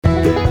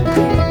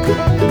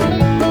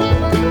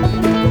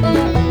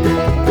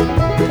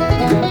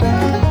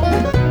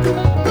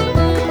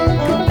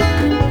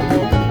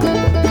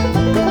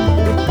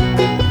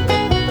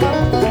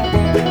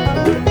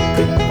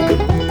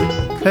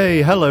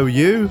Hey, hello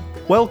you.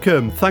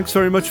 Welcome. Thanks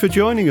very much for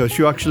joining us.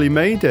 You actually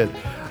made it.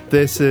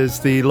 This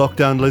is the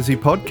Lockdown Lizzie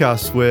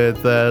podcast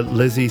with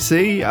Lizzie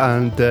C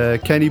and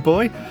Kenny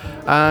Boy.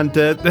 And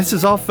this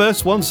is our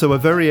first one, so we're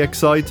very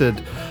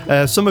excited.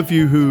 Some of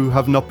you who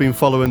have not been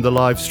following the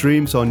live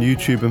streams on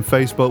YouTube and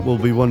Facebook will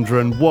be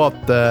wondering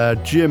what the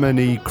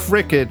Jiminy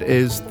Cricket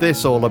is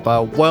this all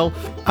about? Well,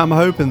 I'm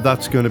hoping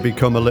that's going to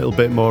become a little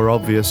bit more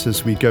obvious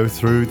as we go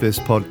through this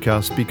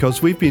podcast,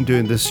 because we've been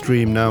doing this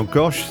stream now,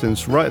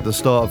 since right at the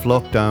start of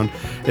lockdown.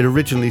 It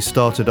originally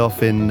started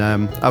off in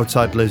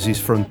outside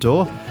Lizzie's front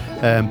door.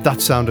 That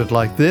sounded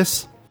like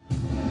this.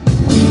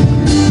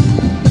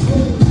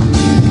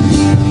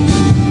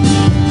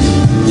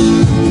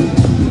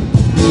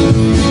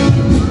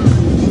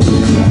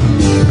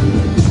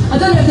 I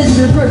don't know if this is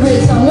an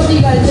appropriate song. What do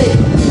you guys think?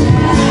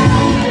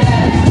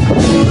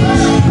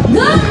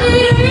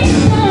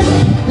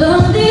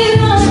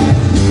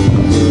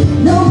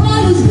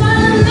 Nobody's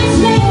gonna make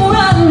me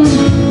run.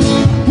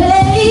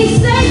 Hey,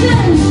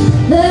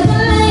 Satan, there's a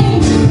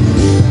lane.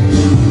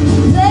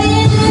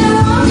 Saying that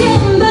I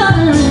can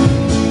burn.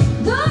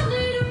 Don't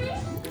need a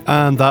reason.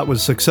 And that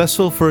was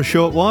successful for a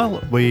short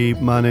while. She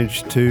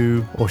managed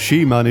to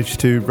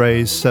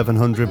raise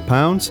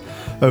 £700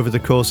 over the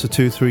course of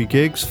 2-3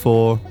 gigs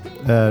for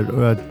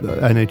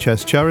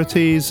NHS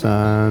charities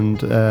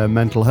and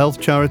mental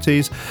health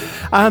charities.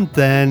 And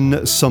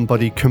then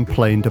somebody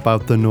complained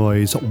about the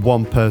noise.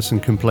 One person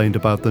complained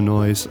about the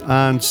noise,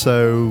 and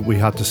so we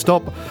had to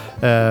stop.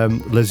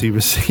 Lizzie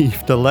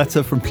received a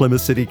letter from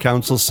Plymouth City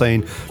Council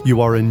saying you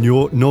are a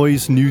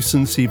noise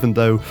nuisance, even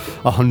though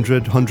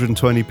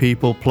 120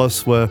 people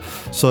plus were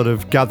sort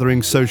of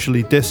gathering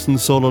socially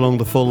distanced all along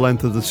the full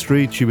length of the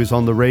street. She was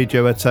on the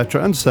radio,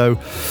 etc. And so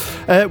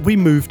we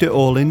moved it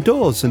all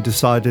indoors and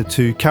decided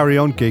to carry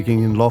on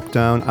gigging in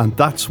lockdown, and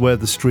that's where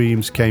the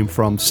streams came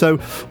from. So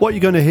what you're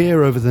going to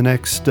hear over the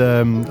next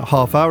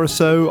half hour or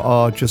so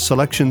are just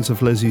selections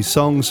of Lizzie's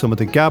songs, some of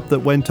the gab that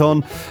went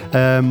on,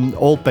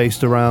 all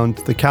based around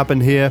the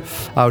cabin here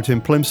out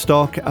in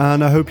Plymstock,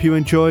 and I hope you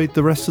enjoyed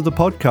the rest of the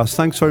podcast.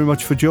 Thanks very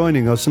much for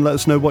joining us, and let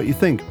us know what you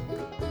think.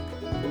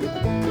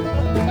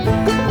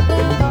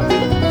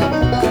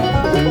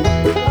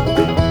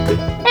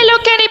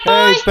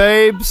 Hey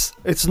babes,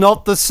 it's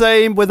not the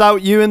same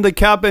without you in the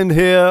cabin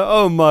here.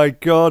 Oh my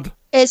god.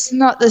 It's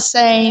not the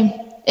same.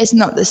 It's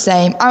not the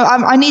same.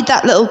 I need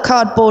that little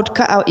cardboard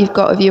cutout you've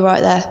got of you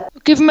right there.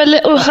 Give him a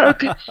little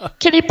hug.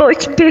 Kenny Boy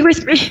can be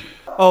with me.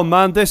 Oh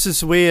man, this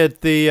is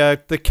weird.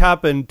 The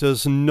cabin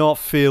does not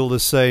feel the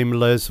same,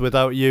 Liz,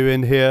 without you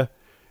in here.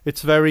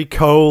 It's very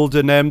cold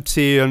and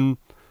empty and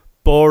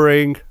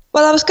boring.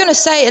 Well, I was going to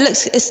say,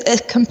 it's a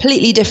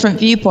completely different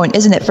viewpoint,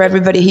 isn't it, for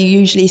everybody who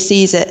usually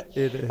sees it?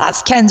 It is.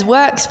 That's Ken's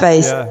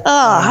workspace. Yeah,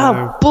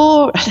 how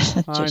boring.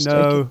 I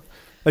know.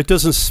 It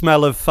doesn't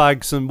smell of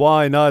fags and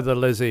wine either,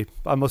 Lizzie,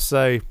 I must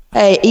say.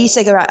 Hey,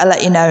 e-cigarette, I'll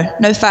let you know.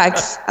 No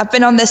fags. I've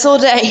been on this all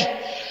day.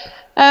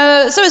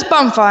 So it's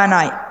bonfire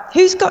night.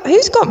 Who's got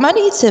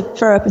money to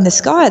throw up in the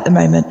sky at the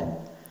moment?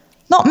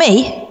 Not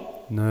me.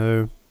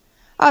 No.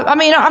 I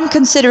mean, I'm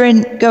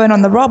considering going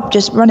on the rob,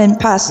 just running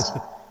past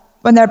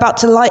when they're about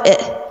to light it.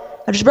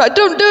 I'm just like,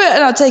 don't do it,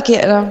 and I'll take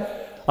it. And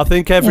I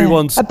think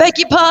everyone's... I beg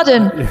your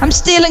pardon. I'm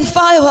stealing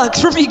fireworks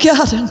from your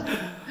garden.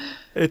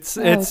 It's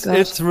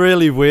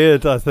really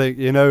weird, I think.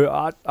 You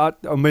know, I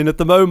mean, at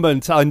the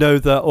moment, I know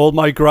that all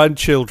my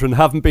grandchildren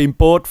haven't been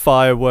bought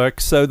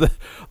fireworks, so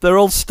they're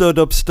all stood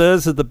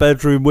upstairs at the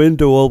bedroom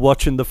window, all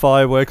watching the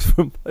fireworks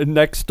from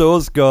next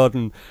door's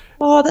garden.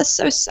 Oh, that's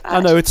so sad. I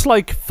know, it's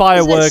like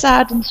firework... Isn't it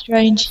sad and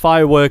strange?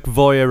 Firework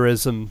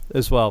voyeurism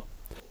as well.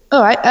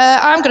 All right,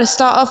 I'm going to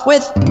start off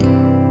with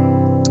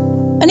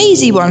an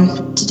easy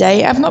one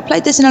today. I've not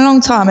played this in a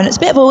long time, and it's a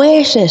bit of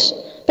Oasis,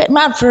 a bit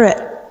mad for it.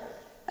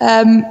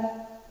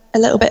 A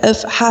little bit of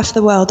Half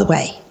the World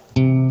Away.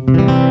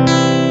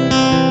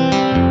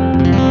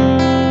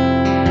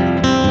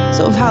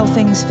 Sort of how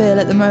things feel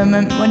at the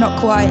moment. We're not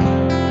quite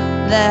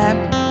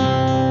there.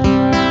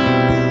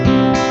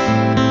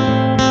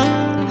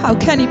 How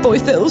Kenny Boy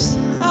feels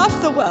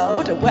half the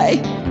world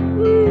away.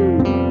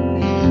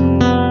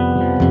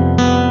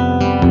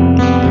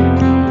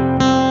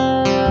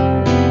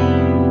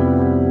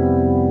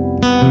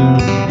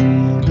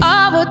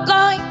 I would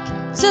like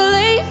to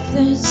leave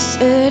this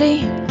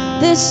city.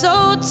 This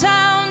old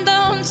town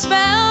don't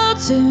smell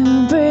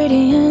too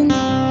pretty, and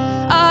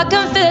I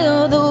can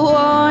feel the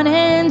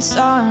warning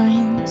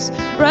signs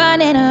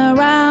running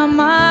around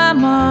my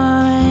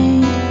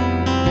mind.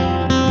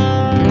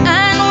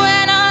 And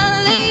when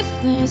I leave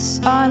this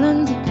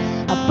island,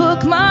 I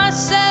book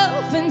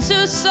myself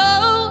into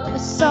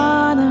soulless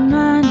island,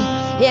 and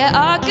yeah,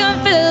 I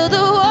can feel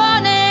the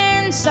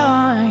warning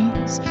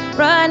signs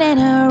running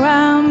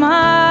around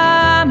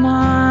my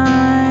mind.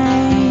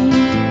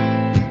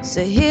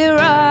 So here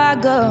I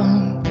go,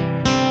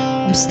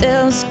 I'm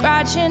still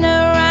scratching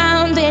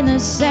around in the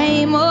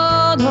same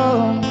old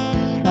hole.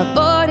 My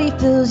body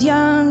feels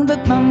young,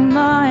 but my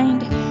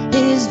mind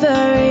is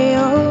very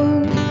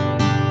old.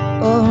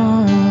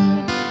 Oh.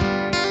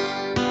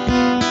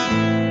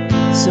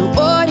 So So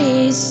what do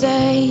you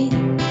say?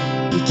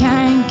 You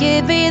can't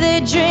give me the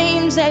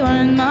dreams, they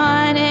weren't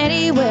mine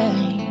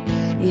anyway.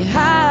 You're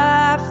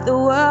half the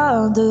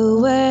world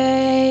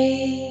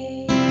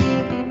away,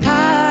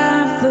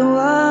 half the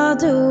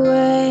world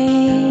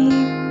away,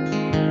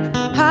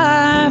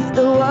 half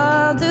the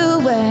world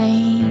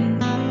away.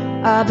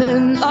 I've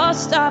been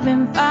lost, I've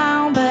been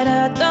found, but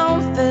I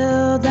don't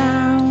feel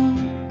down.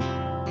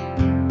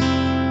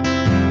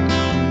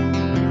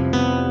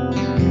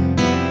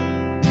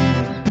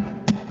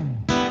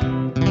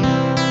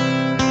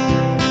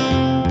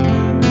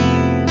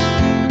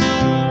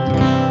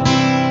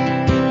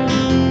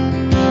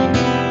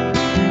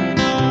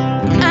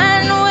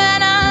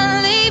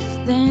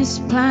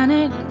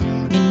 Planet,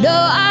 you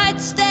know I'd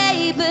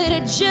stay, but I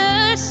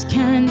just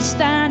can't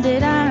stand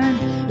it.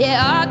 And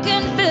yeah, I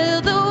can feel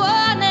the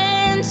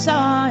warning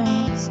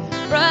signs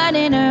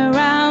running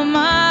around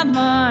my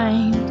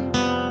mind.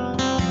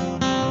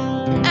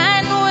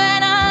 And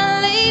when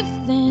I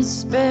leave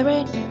this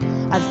spirit,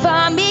 I'd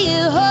find me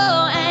a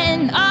hole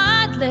and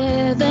I'd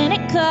live in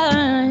it,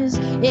 'cause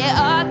yeah,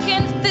 I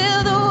can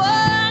feel the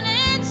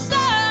warning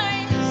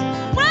signs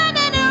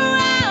running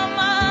around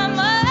my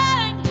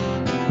mind.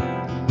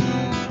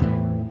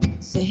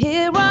 So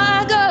here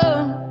I go,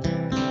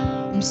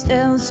 I'm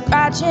still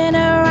scratching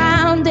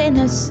around in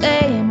the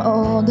same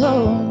old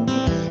hole.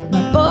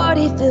 My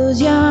body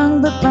feels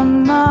young, but my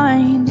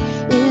mind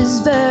is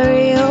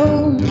very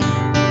old.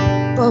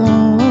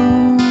 Oh.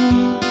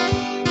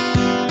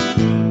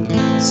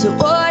 So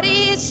what do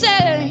you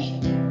say?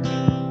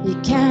 You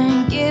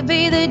can't give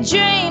me the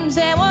dreams,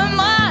 they were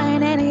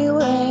mine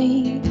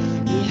anyway.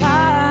 You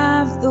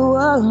have the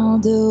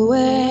world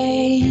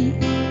away,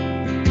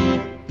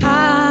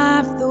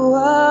 half the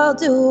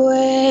world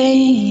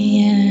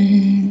away,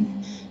 and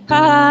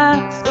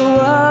half the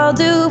world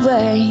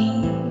away.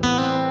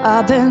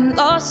 I've been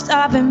lost,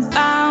 I've been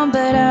found,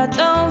 but I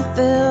don't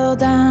feel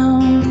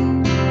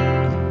down.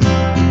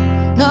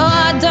 No,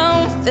 I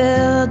don't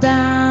feel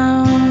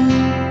down.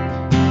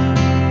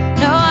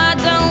 No, I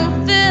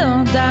don't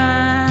feel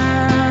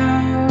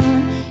down.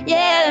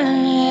 Yeah,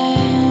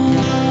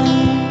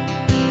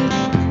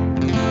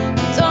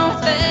 don't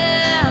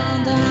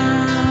feel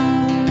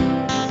down.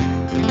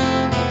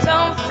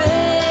 Don't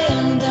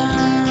feel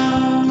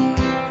down.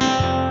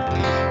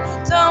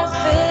 Don't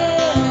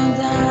feel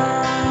down.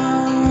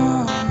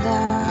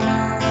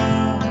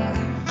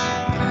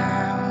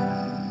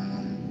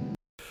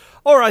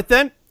 All right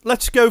then,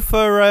 let's go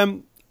for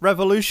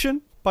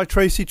Revolution by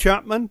Tracy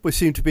Chapman. We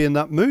seem to be in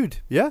that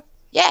mood, yeah?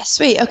 Yeah,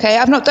 sweet. Okay,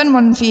 I've not done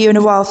one for you in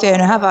a while,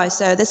 Fiona, have I?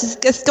 So this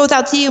goes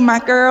out to you, my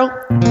girl.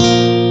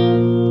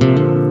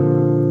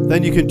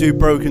 Then you can do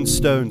Broken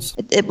Stones.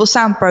 It will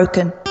sound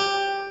broken.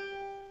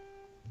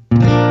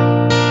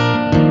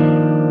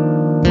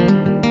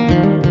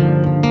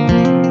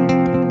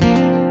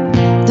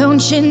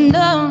 Don't you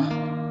know,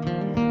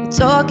 we're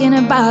talking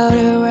about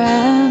a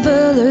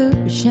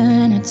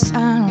revolution. It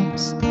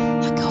sounds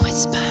like a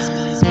whisper.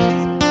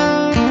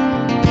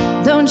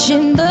 Don't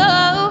you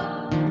know,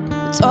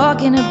 we're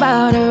talking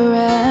about a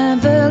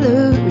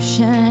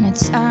revolution. It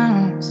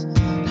sounds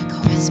like a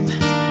whisper.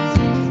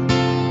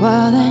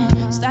 While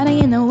they're standing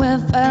in the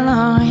welfare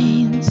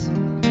lines,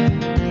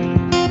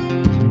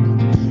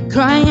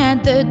 crying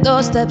at the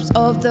doorsteps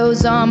of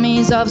those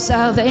armies of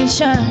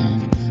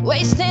salvation,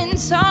 wasting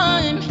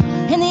time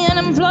in the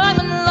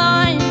unemployment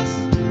lines,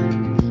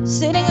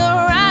 sitting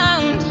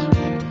around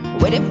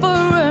waiting for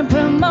a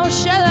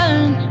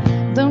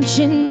promotion. Don't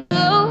you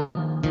know,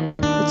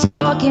 we're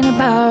talking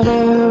about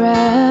a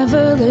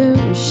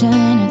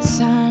revolution. It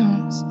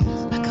sounds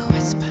like a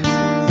whisper.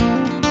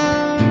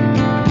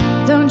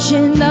 Don't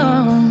you know,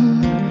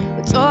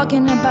 we're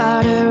talking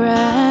about a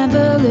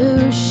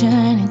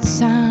revolution. It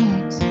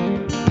sounds.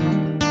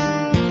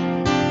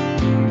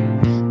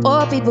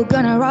 Poor people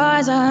gonna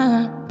rise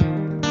up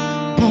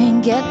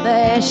and get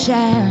their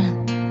share.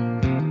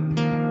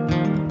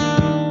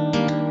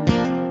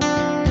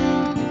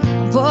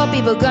 Poor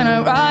people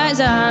gonna rise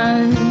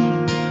up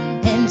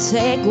and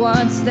take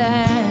what's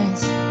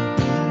theirs.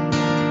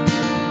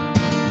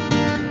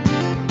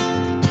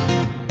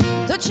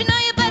 Don't you know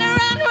you better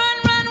run, run,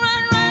 run,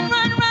 run, run,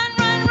 run, run,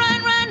 run, run,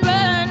 run,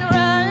 run,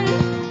 run.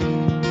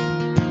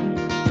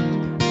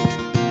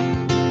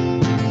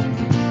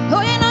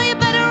 Oh, you know you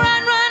better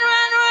run, run,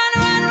 run, run,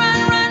 run,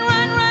 run, run,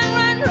 run, run,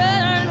 run,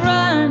 run,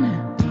 run.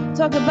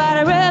 Talk about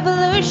a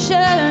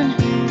revolution.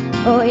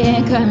 Oh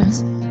yeah,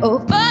 'cause oh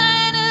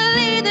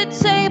finally the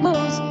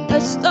tables are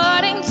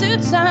starting to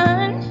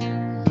turn.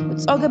 We'll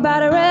talk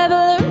about a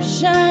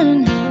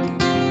revolution.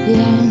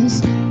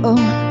 Yes, oh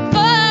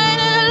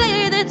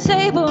finally the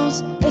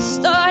tables are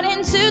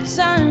starting to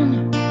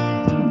turn.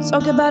 We'll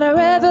talk about a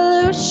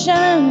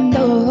revolution.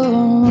 No,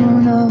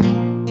 no.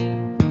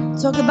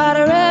 Talk about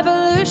a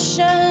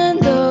revolution,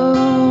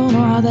 though,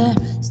 while they're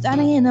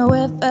standing in the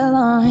welfare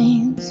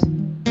lines,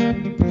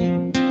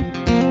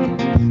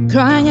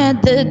 crying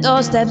at the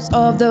doorsteps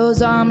of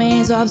those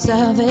armies of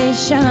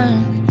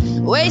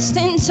salvation,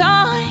 wasting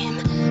time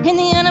in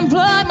the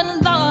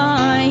unemployment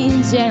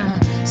lines, yeah,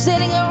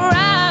 sitting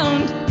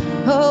around,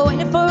 oh,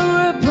 waiting for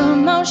a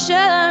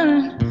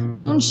promotion.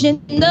 Don't you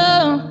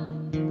know?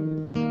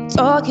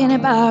 Talking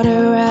about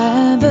a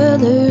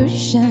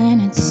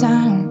revolution, it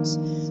sounds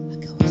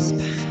like a whisper.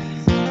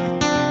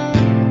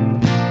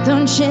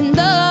 Don't you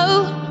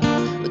know?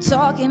 We're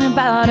talking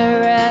about a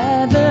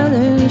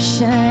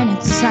revolution,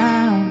 it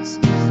sounds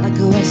like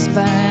a whisper,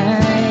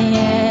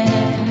 yeah.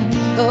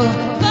 Oh,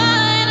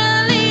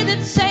 finally the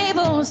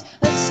tables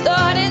are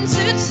starting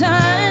to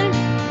turn.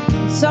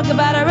 Talk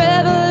about a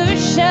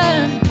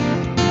revolution.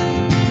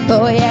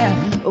 Oh yeah.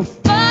 Oh,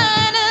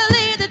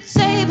 finally the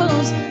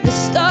tables are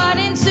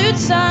starting to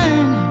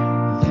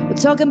turn. We're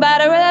talking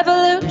about a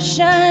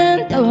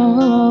revolution.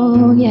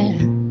 Oh yeah.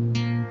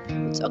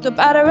 We're talking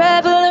about a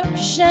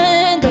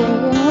revolution.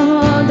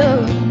 Oh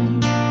no.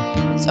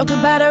 We're talking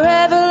about a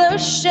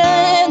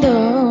revolution.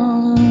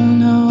 Oh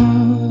no.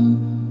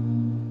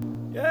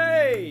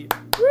 Yay!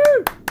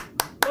 Woo!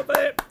 Love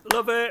it!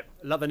 Love it!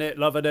 Loving it,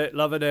 loving it,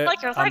 loving it.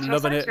 I'm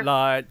loving it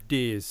like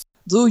this.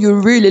 Do you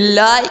really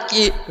like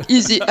it?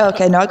 Is it?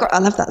 Okay, no, I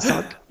love that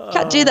song.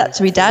 Can't do that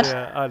to me, Dad.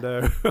 Yeah, I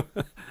know.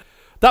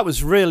 That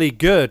was really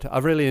good. I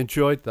really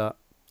enjoyed that.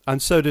 And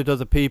so did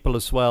other people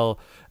as well.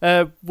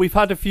 We've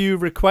had a few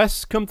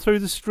requests come through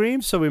the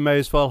stream, so we may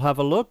as well have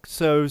a look.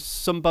 So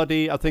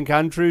somebody, I think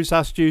Andrew's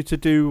asked you to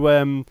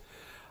do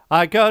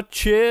I Got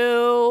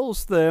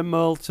Chills, They're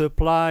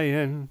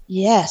Multiplying.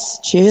 Yes,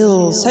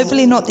 chills.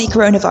 Hopefully not the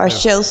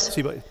coronavirus chills.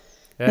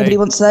 Nobody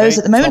wants those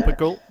at the moment.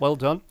 Topical. Well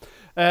done.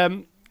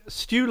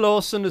 Stu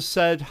Lawson has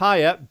said,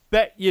 hiya,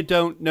 bet you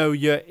don't know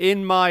You're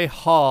in My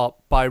Heart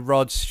by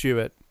Rod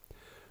Stewart.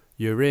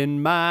 You're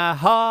in my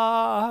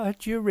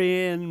heart, you're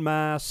in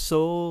my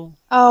soul.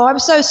 Oh, I'm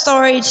so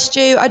sorry,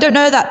 Stu. I don't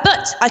know that,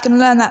 but I can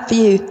learn that for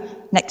you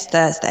next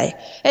Thursday.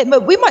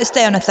 We might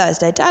stay on a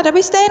Thursday. Dad, are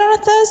we staying on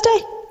a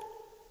Thursday?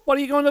 What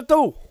are you going to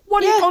do?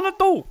 What are you going to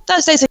do?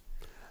 Thursday's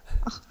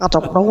I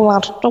don't know,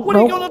 lad. What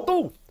are you going to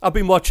do? I've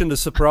been watching The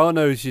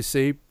Sopranos, you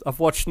see. I've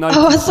watched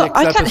 96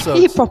 I can't hear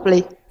you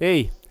properly.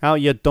 Hey, how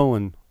you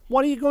doing?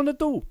 What are you going to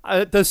do?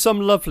 There's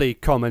some lovely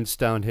comments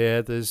down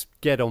here. There's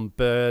Get on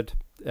Bird.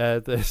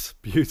 There's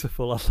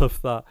beautiful. I love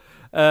that.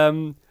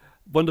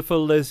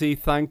 Wonderful, Lizzie.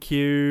 Thank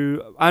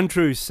you.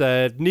 Andrew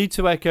said, need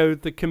to echo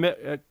the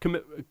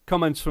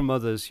comments from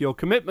others. Your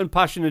commitment,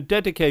 passion and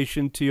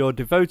dedication to your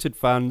devoted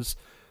fans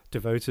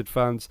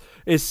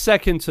is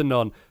second to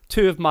none.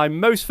 Two of my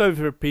most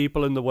favourite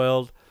people in the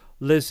world.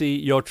 Lizzie,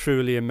 you're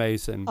truly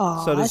amazing.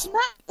 Oh, so isn't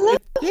that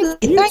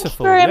lovely? Thank you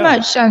very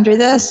much, Andrew.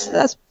 That's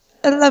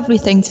a lovely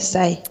thing to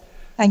say.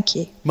 Thank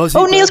you.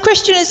 Muzzy Niels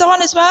Christian is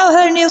on as well.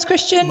 Hello, Niels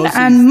Christian.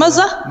 And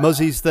Muzza.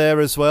 Muzzy's there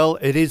as well.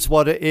 It is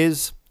what it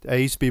is.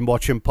 He's been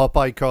watching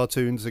Popeye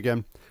cartoons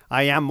again.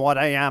 I am what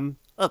I am.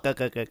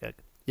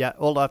 Yeah,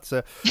 all that's...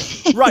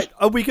 Right,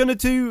 are we going to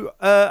do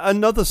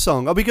another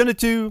song? Are we going to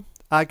do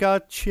I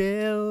Got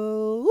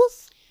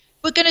Chills?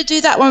 We're going to do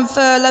that one for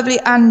lovely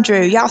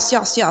Andrew. Yes,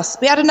 yes, yes.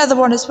 We had another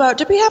one as well.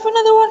 Did we have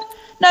another one?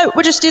 No,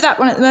 we'll just do that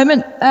one at the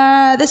moment.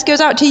 This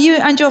goes out to you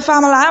and your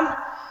family.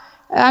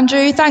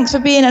 Andrew, thanks for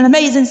being an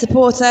amazing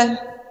supporter.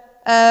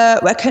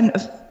 We couldn't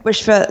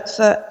wish for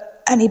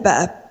any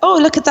better. Oh,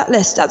 look at that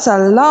list. That's a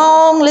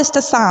long list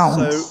of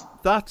sounds. So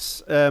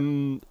that's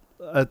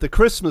the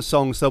Christmas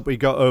songs that we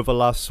got over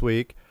last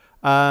week,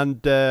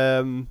 and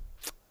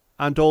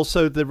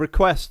also the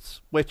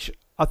requests, which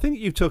I think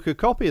you took a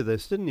copy of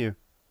this, didn't you?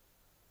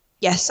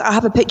 Yes, I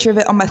have a picture of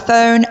it on my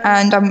phone,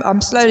 and I'm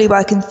slowly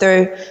working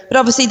through. But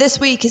obviously, this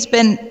week has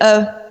been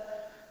a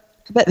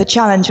bit of a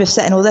challenge with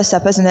setting all this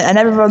up, isn't it? And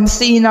everyone's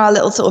seen our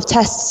little sort of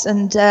tests,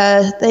 and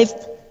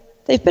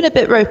they've been a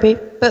bit ropey.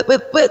 But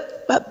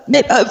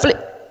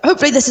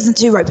hopefully this isn't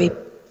too ropey.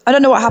 I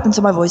don't know what happened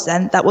to my voice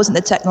then. That wasn't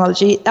the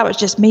technology. That was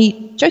just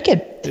me joking.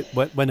 It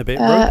went a bit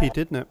ropey,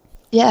 didn't it?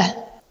 Yeah.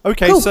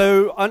 Okay, cool.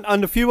 So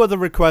and a few other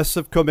requests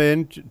have come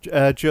in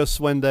just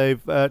when they've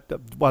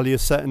while you're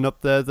setting up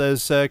there.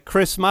 There's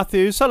Chris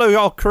Matthews.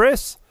 Hello,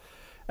 Chris.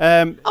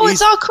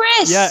 It's our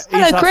Chris. Yeah,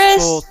 hello,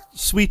 Chris. For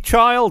Sweet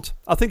Child.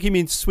 I think he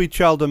means Sweet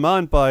Child of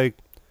Mine by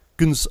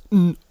Guns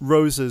N'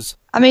 Roses.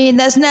 I mean,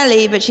 there's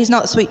Nelly, but she's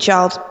not Sweet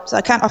Child, so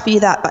I can't offer you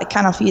that. But I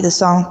can offer you the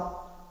song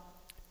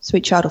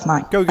Sweet Child of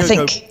Mine. Go. I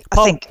think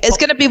it's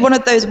going to be one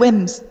of those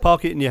whims.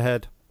 Park it in your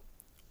head.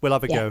 We'll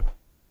have a go.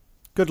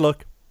 Good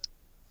luck.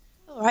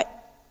 All right.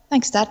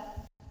 Thanks, Dad.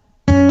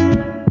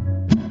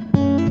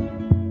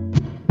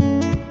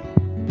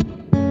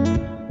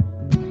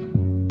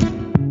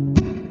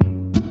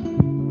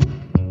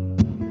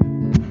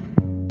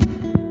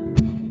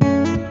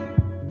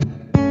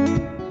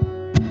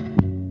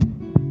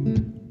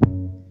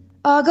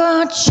 I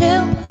got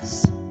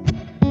chills,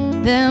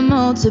 they're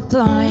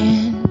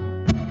multiplying,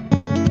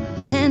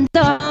 and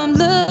I'm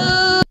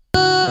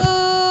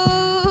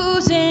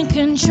losing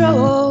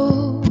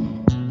control,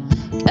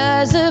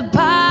 'cause the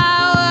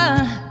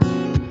power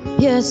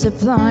you're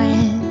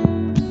supplying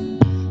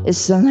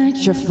is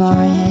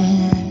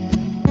electrifying.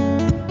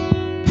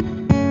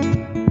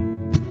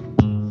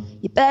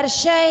 You better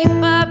shape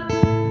up,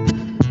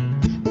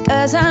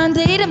 'cause I'm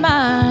needing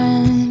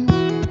mine.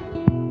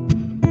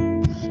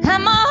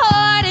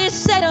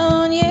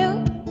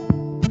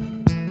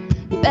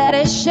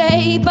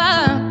 shape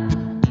up.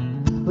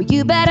 Well,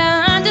 you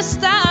better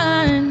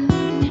understand,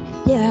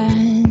 yeah.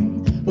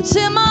 Well,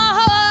 to my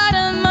heart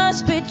it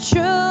must be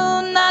true.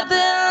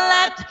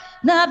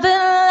 Nothing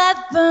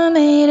left for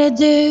me to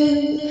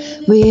do.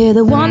 We're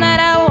the one that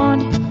I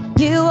want.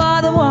 You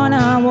are the one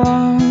I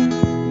want.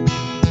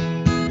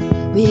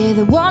 We're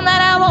the one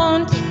that I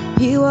want.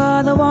 You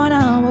are the one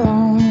I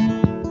want.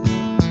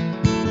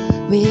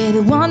 We're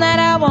the one that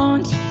I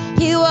want.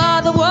 You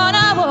are the one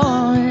I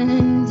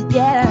want.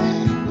 Yeah.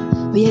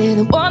 We're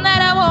the one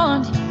that I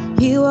want.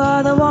 You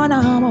are the one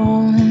I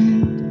want.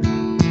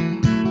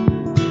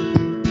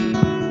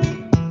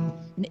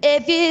 And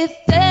if you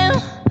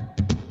fail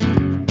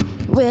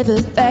with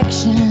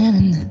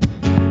affection,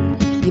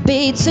 you'd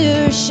be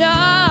too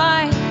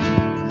shy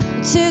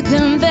to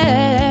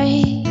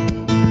convey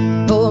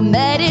or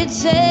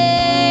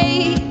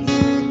meditate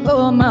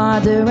for my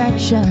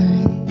direction.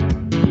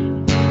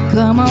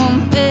 Come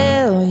on,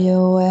 feel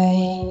your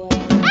way.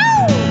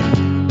 Ow!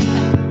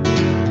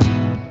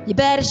 You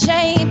better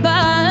shape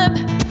up,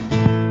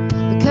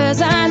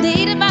 because I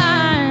need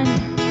mine.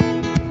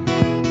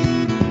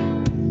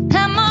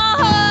 And my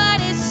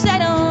heart is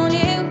set on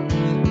you.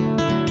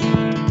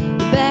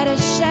 You better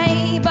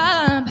shape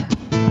up.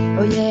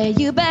 Oh yeah,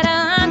 you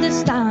better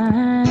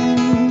understand.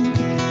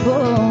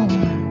 Oh,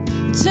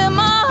 to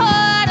my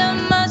heart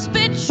it must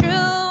be true.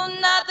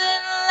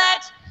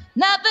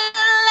 Nothing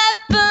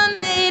left for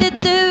me to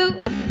do.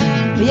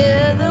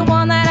 You're the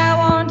one that I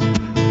want.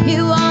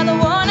 You are the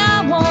one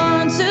I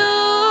want to.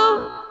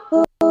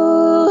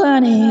 Ooh,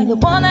 honey, the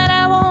one that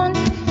I want.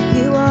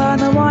 You are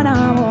the one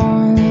I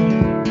want.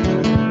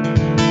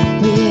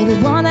 You're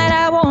the one that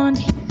I want.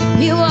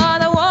 You are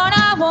the one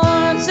I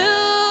want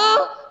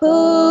to.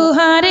 Ooh,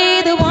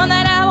 honey, the one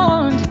that I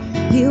want.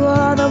 You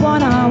are the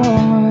one I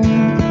want.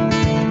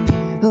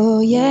 Oh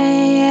yeah.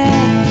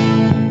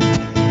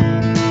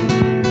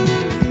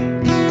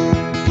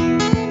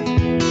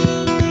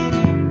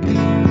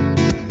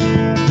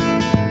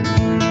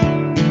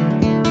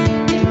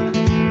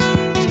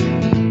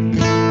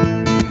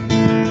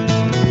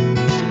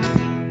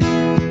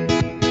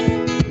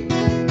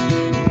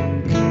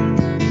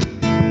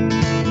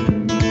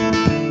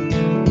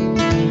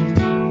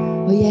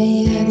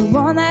 The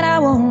one that I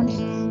want,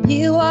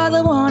 you are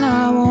the one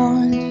I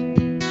want.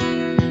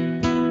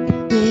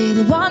 You're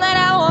the one that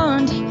I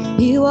want,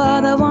 you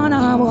are the one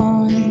I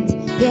want.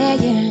 Yeah,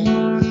 yeah.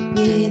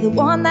 You're the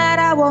one that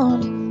I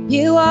want,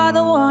 you are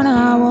the one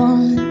I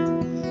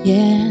want.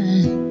 Yeah.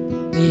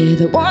 You're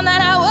the one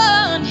that I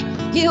want,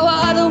 you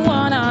are the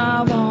one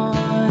I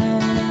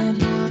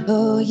want.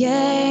 Oh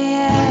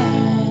yeah.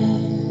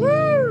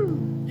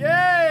 Woo!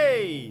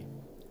 Yay!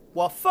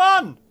 What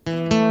fun!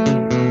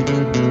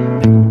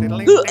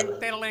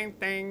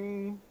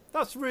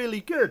 That's really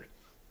good.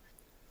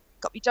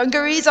 Got me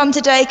dungarees on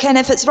today, Ken,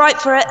 if it's right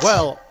for it.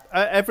 Well,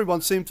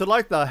 everyone seemed to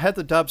like that.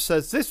 Heather Dab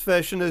says this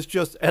version is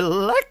just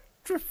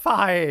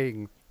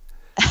electrifying.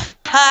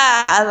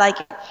 I like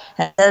it.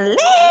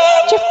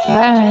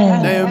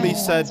 Electrifying. Naomi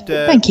said,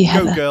 Thank you,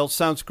 Heather. Go girls,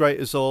 sounds great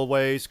as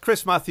always.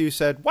 Chris Matthews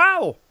said,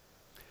 wow.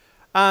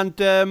 And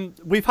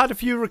we've had a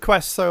few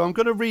requests, so I'm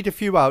going to read a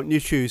few out and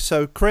you choose.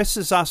 So Chris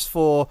has asked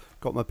for,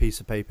 got my piece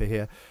of paper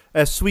here,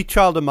 Sweet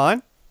Child of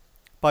Mine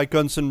by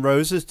Guns N'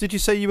 Roses. Did you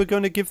say you were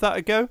going to give that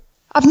a go?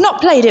 I've not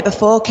played it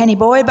before, Kenny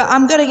boy, but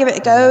I'm going to give it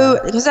a go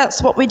because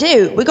that's what we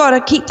do. We got to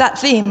keep that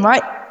theme,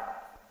 right?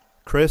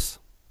 Chris,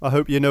 I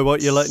hope you know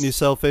what you're letting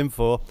yourself in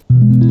for.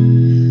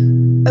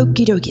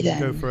 Okie dokie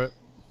then. Go for it.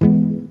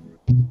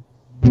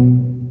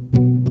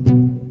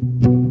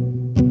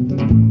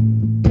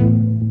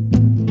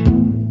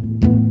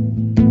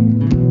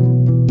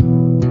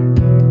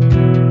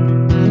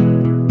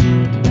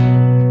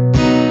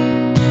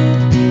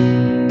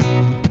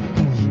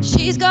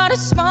 She's got a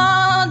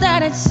smile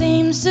that it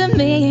seems to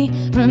me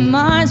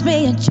reminds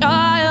me of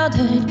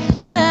childhood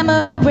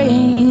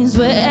memories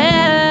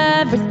where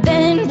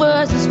everything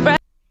was as fresh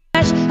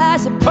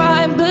as a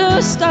bright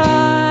blue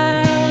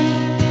sky.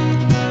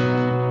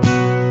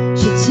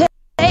 She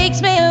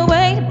takes me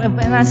away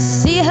when I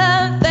see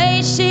her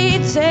face. She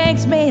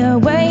takes me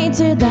away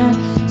to that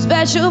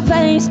special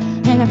place.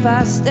 And if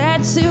I stay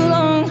too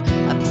long,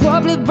 I'd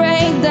probably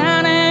break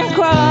down and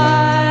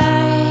cry.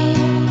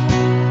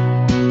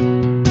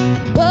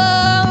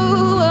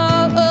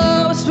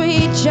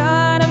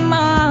 Child of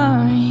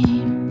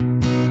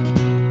mine.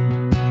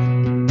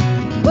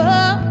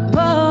 Whoa,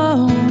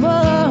 whoa,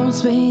 whoa,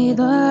 sweet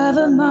love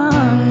of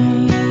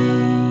mine.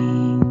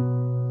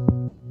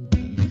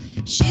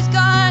 She's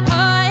got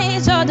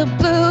eyes of the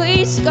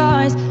bluey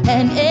skies,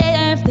 and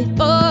if they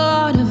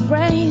fall of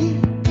rain,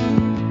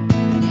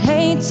 I'd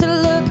hate to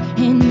look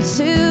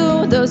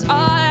into those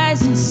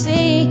eyes and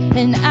see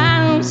an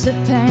ounce of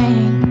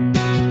pain.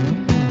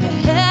 Her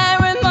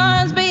hair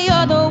reminds me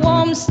of the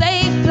warm,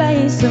 safe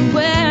place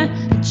somewhere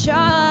a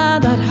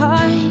child I'd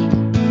hide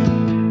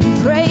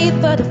and pray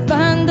for the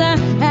thunder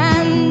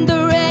and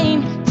the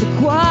rain to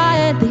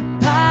quietly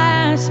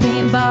pass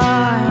me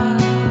by.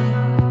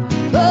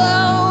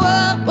 Whoa,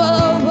 whoa,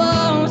 whoa,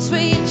 whoa,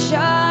 sweet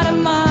child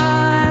of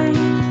mine.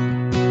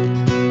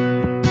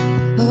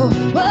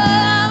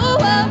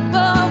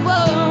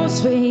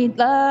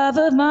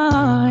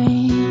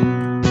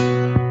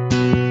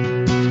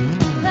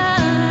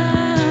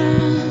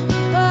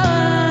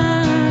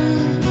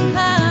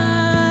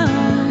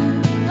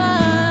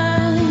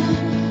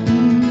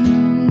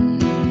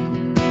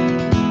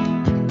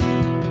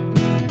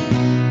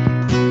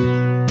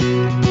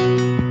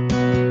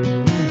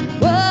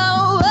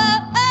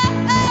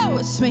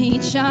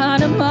 sweet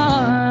child of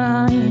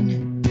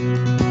mine.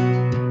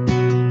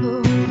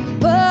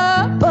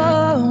 Whoa,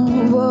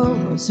 whoa,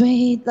 whoa,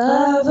 sweet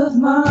love of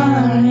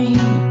mine.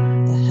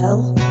 The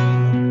hell?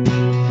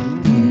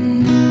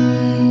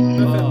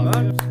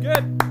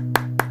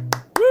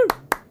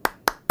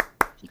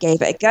 She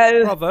gave it a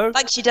go. Bravo.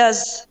 Like she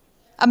does.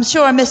 I'm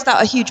sure I missed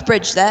out a huge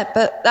bridge there,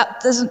 but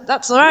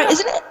that's all right,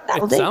 isn't it?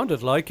 That'll It do.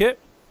 sounded like it.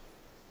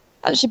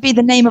 That should be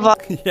the name of our...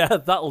 Yeah,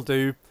 that'll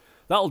do.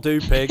 That'll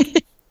do,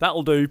 pig.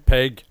 That'll do,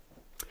 pig.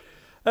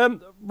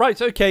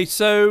 Right, okay,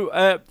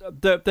 so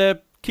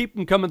they're keep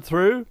them coming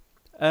through.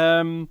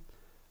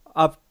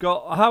 I've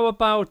got, how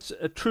about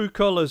True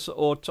Colours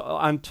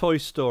and Toy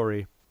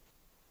Story?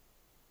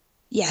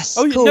 Yes,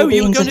 Oh, Cool no,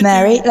 you were Beans gonna of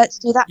Mary. do- Let's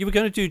do that. You were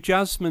going to do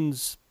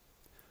Jasmine's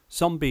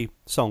zombie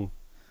song.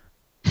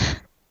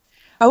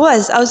 I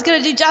was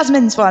going to do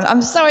Jasmine's one.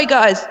 I'm sorry,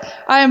 guys.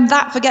 I am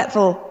that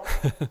forgetful.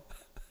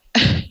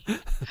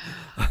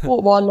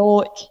 What my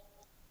like?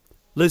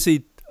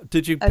 Lizzie,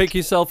 did you pick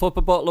yourself up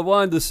a bottle of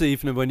wine this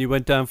evening when you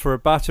went down for a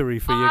battery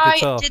for your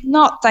guitar? I did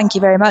not, thank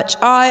you very much.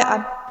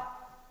 I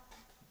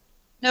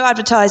no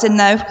advertising,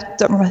 no.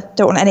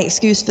 Don't want any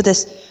excuse for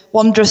this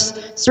wondrous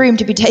stream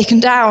to be taken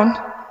down.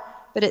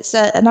 But it's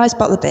a nice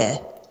bottle of beer.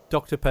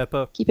 Dr.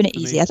 Pepper. Keeping it for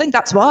easy. me. I think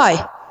that's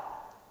why.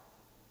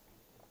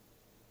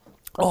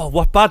 Oh,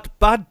 what bad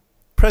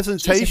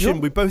presentation.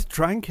 Jeez, We both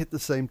drank at the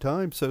same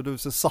time, so there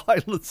was a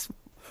silence.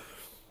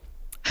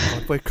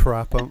 God, we're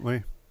crap, aren't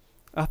we?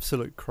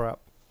 Absolute crap.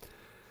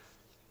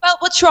 Well,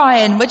 we're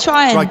trying.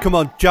 Right, come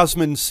on,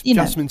 Jasmine's You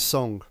know. Jasmine's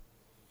song.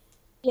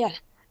 Yeah.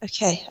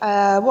 Okay.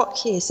 What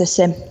key is this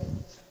in?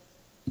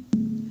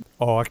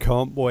 Oh, I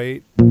can't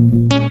wait.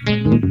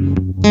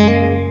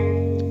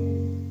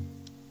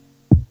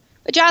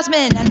 For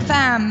Jasmine and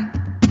fam.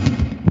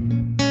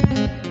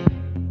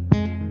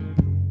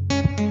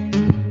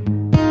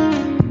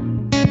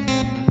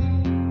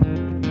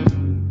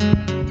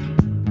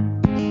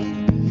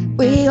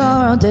 We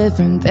are all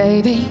different,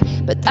 baby,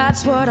 but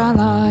that's what I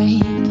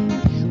like.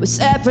 We're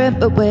separate,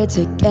 but we're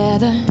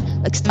together,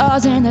 like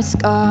stars in the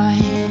sky.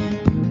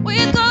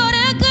 We've got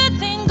a good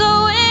thing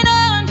going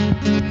on.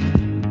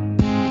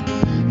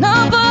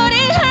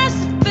 Nobody has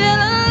to feel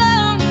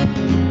alone.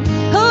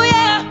 Oh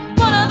yeah,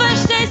 one of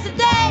us chase the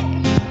day,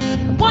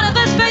 one of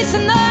us face the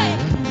night,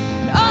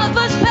 and all of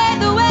us pave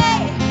the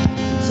way.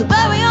 So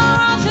where we are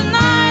on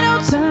tonight,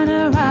 oh turn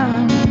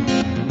around,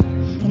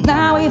 and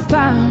now we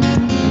found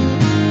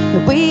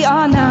that we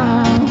are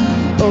now.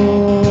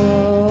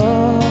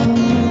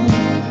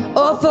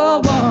 Oh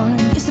for one,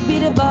 used to be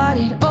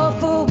divided. Oh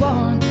for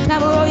one, now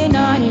we're all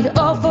united.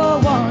 Oh for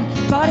one,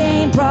 party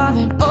ain't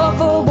private. Oh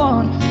for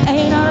one,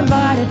 ain't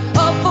uninvited.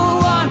 Oh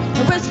for one,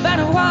 a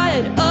wristband and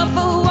wired. Oh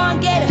for one,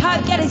 get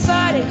hyped, get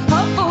excited.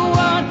 Oh for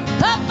one,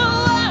 oh for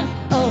one,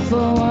 oh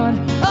for one,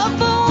 oh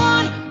for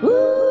one.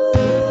 Woo.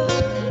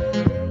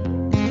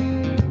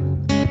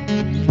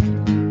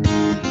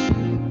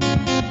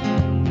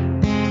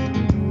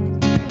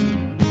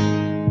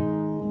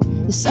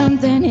 There's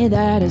something here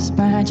that is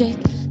magic.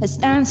 Let's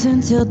dance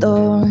until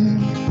dawn.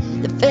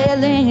 The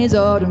feeling is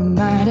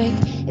automatic.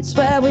 It's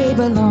where we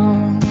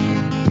belong.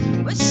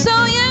 We're so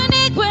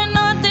unique, we're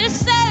not the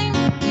same.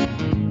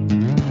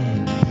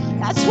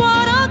 That's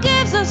what all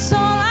gives us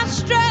all our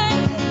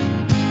strength.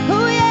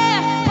 Oh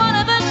yeah, one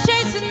of us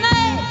chase the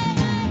night.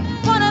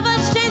 One of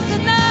us chase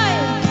the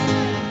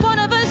night. One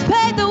of us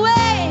paved the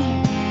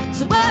way.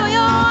 So where we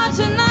are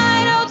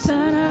tonight, oh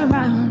turn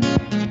around.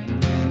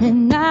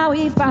 And now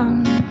we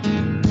found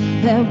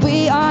that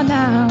we are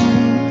now.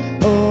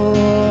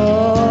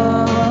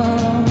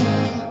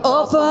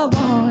 Oh for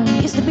one,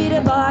 used to be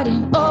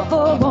divided. Oh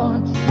for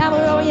one, now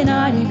we're all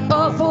united.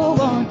 Oh for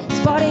one, this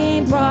party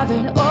ain't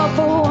private. Oh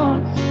for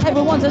one,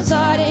 everyone's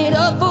excited.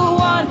 Oh for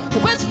one, the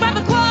words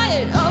are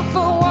quiet. Oh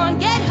for one,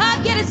 get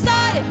hot, get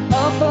excited.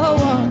 Oh for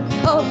one,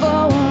 oh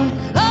for one,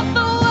 oh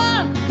for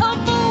one, oh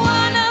for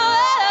one. Oh.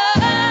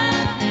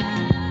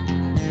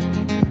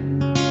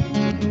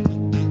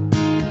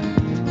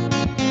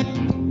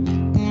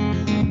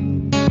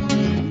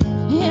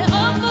 Yeah,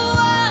 all for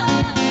one.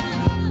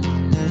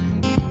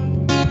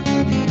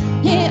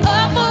 Yeah,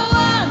 all for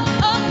one.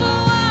 All for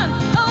one.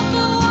 All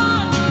for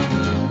one.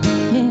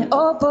 Yeah,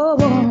 all for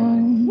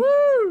one.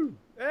 Woo!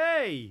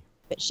 Hey!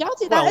 Bit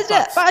shouty, Well, that, isn't it?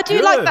 that's But I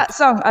do like good. that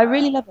song. I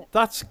really love it.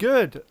 That's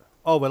good.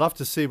 Oh, we'll have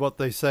to see what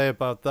they say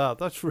about that.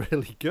 That's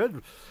really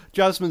good.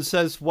 Jasmine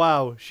says,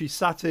 wow, she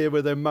sat here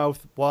with her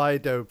mouth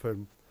wide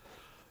open.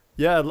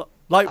 Yeah,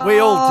 like we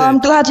all did. I'm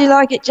glad you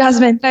like it,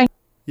 Jasmine. Thank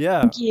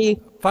Yeah.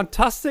 you.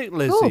 Fantastic,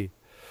 Lizzie.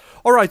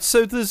 All right,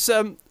 so there's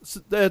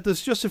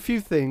just a few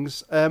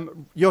things.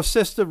 Your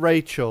sister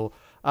Rachel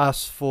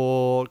asked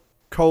for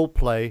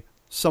Coldplay,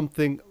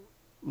 something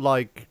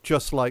like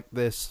just like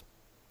this.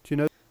 Do you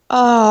know?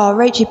 Oh,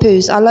 Rachy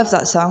Poos. I love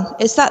that song.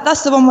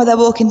 That's the one where they're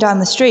walking down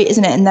the street,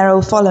 isn't it? And they're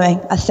all following,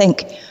 I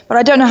think. But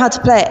I don't know how to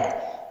play it.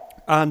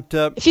 And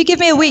If you give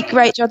me a week,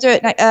 Rach, I'll do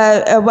it.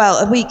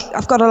 A week.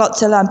 I've got a lot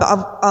to learn, but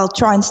I'll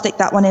try and stick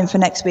that one in for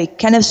next week.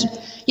 Kenneth,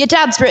 your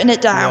dad's written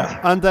it down.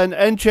 yeah. And then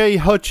NJ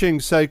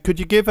Hutchings said, could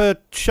you give a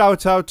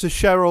shout out to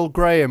Cheryl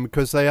Graham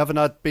because they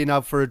haven't been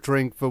out for a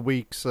drink for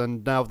weeks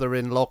and now they're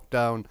in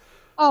lockdown.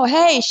 Oh,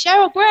 hey,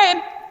 Cheryl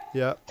Graham.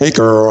 Yeah. Hey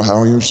girl, how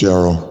are you,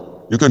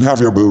 Cheryl? You can have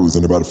your booze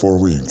in about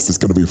 4 weeks. It's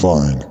gonna be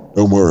fine.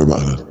 Don't worry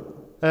about it.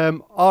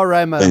 Our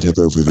Emma. Ain't it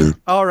both of you?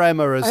 Our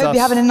Emma is. I hope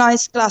you're having a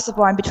nice glass of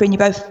wine between you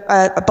both,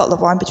 a bottle of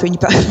wine between you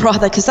both,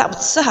 rather, because that would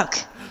suck.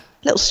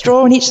 Little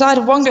straw on each side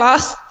of one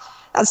glass.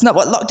 That's not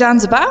what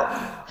lockdown's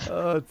about.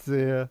 Oh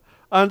dear.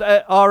 And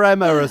our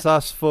Emma has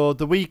asked for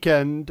The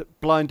Weeknd,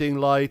 Blinding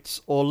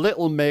Lights, or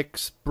Little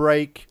Mix,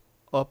 Break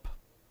Up.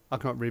 I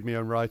can't read my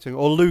own writing.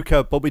 Or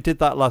Luca, but we did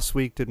that last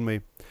week, didn't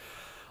we?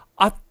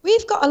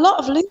 We've got a lot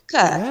of Luca.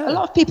 Yeah. A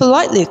lot of people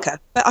like Luca.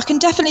 But I can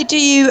definitely do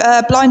you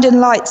Blinding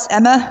Lights,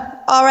 Emma.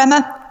 Our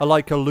Emma. I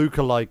like a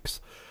Luca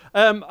likes.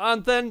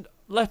 And then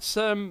let's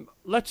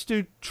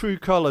do True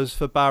Colours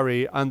for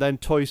Barry and then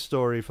Toy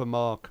Story for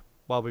Mark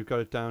while we've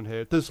got it down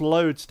here. There's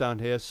loads down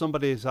here.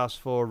 Somebody's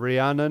asked for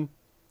Rhiannon.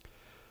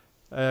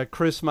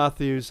 Chris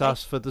Matthews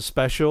asked for The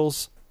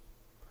Specials,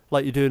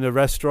 like you do in a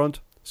restaurant.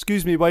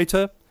 Excuse me,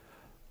 waiter.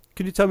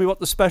 Can you tell me what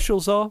the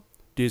specials are?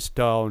 This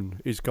town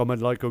is coming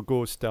like a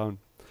ghost town.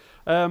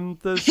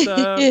 There's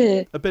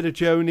a bit of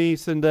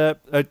Jonies and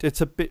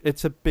it's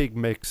a big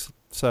mix,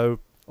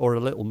 or a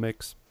little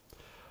mix.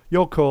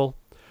 Your call.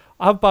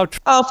 How about?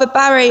 For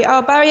Barry.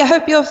 Oh, Barry, I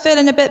hope you're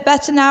feeling a bit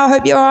better now. I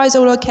hope your eyes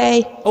all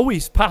okay. Oh,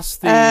 he's past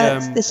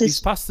the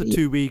he's past the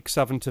 2 weeks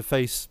having to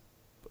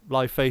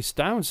lie face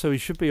down, so he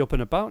should be up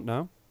and about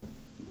now.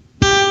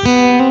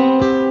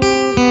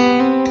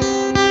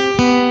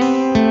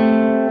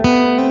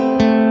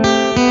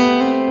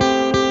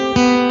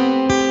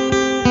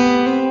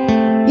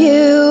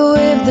 You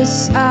with the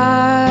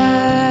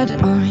sad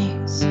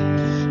eyes,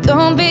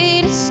 don't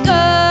be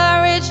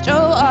discouraged.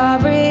 Oh, I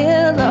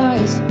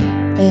realize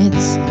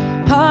it's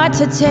hard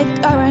to take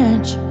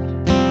courage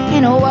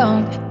in a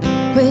world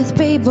with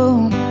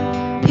people.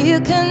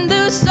 You can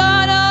do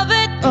sort of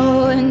it.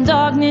 Oh, and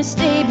darkness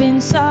deep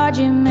inside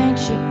you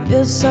makes you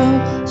feel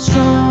so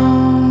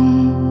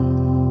strong.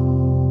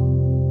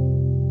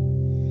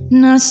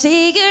 And I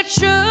see your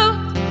true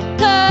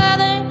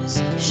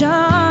colors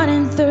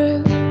shining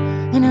through.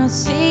 And I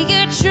see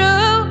your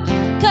true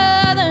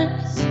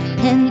colors,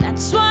 and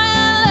that's why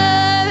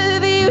I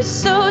love you.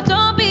 So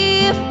don't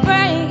be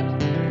afraid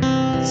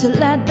to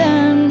let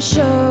them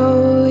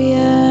show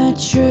your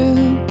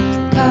true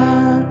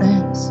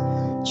colors.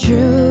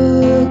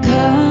 True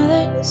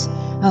colors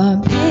are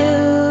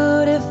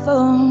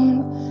beautiful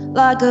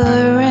like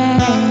a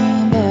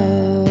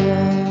rainbow.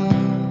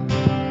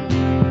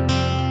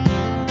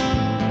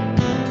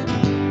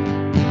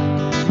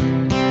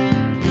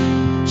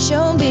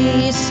 Show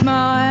me a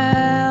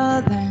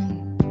smile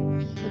then.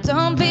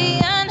 Don't be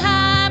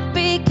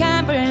unhappy.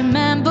 Can't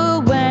remember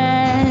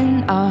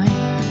when I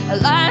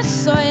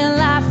last saw you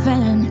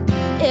laughing.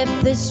 If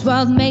this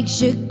world makes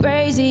you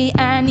crazy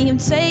and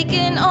you've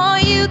taken all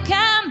you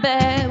can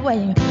bear, well,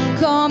 you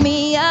call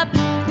me up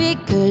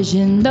because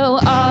you know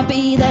I'll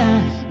be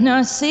there. And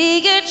I see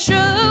your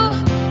true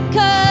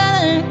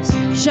colors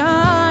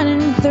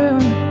shining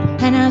through.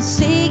 And I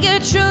see your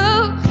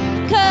true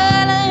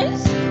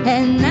colors,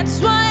 and that's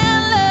why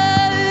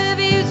I love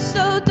you.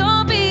 So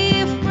don't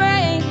be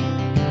afraid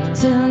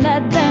to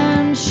let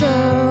them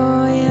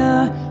show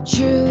your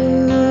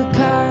true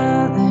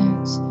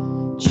colors.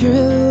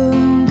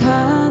 True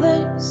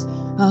colors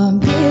are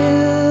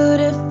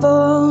beautiful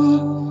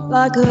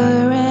like a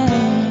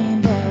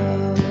rainbow.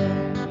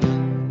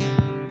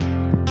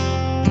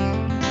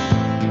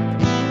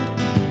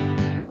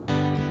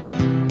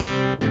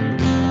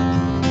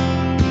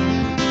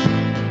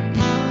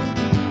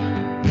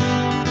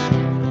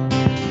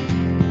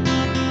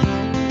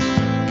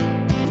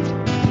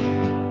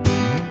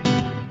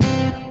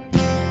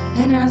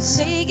 And I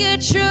see your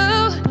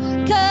true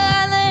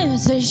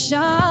colors are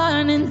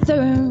shining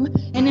through.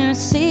 And I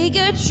see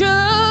your true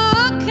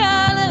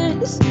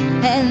colors,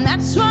 and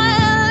that's why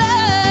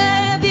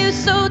I love you.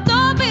 So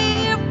don't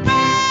be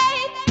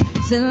afraid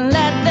to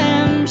let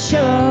them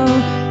show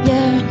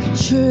your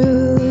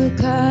true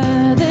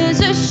colors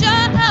are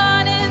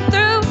shining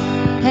through.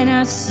 And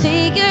I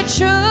see your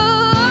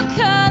true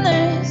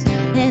colors,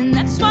 and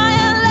that's why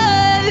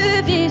I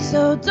love you.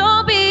 So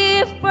don't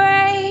be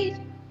afraid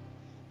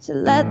to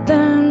let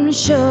them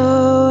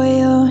show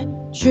your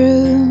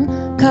true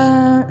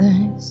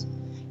colors.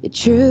 Your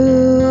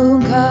true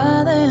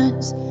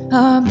colors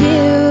are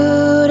beautiful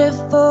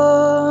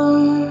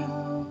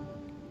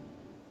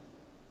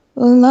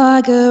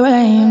like a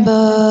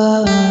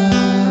rainbow.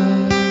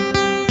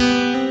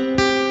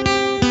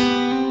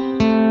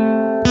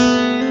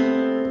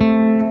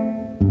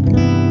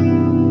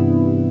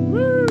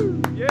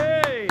 Woo!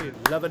 Yay!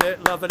 Loving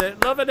it, loving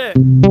it, loving it.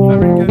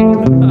 Very good.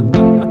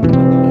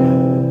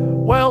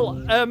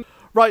 Well,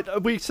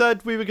 right, we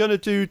said we were going to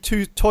do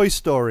Toy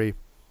Story.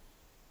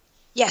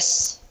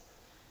 Yes.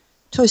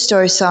 Toy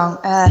Story song.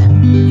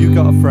 You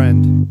Got a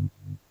Friend.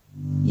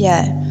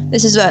 Yeah,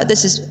 this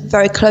is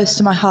very close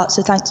to my heart.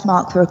 So thanks,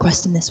 Mark, for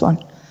requesting this one.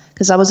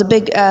 Because I was a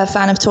big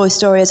fan of Toy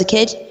Story as a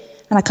kid,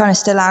 and I kind of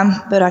still am,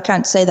 but I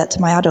can't say that to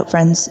my adult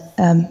friends.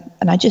 And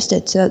I just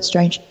did, so that's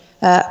strange.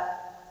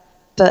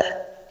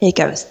 But here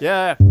goes.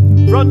 Yeah.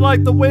 Run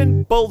like the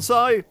wind,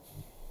 Bullseye.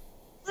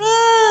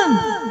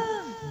 Run!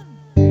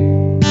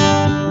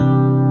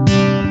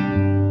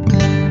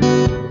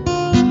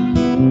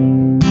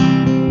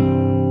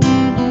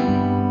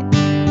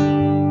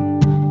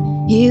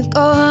 You've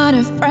got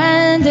a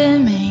friend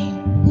in me.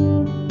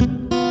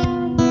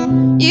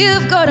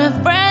 You've got a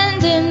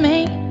friend in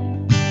me.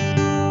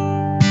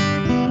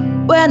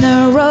 When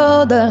the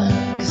road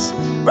looks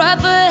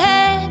rough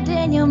ahead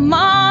and you're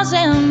miles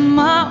and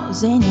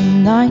miles in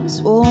your nice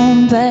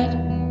warm bed,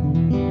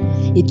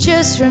 you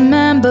just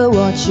remember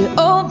what your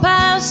old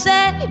pal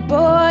said.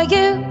 Boy,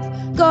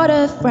 you've got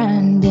a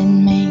friend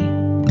in me.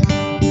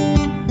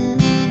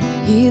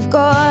 You've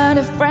got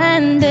a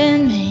friend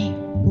in me.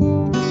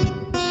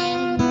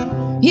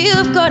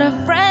 You've got a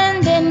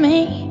friend in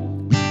me.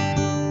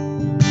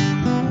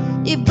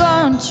 You've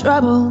got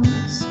troubles,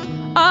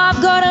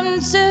 I've got them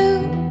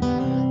too.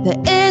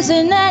 There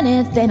isn't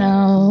anything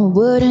I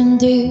wouldn't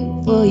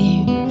do for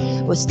you.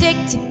 We'll stick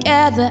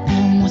together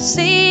and we'll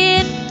see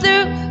it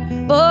through.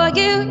 Boy,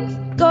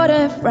 you've got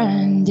a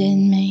friend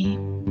in me.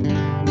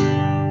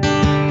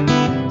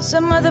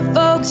 Some other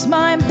folks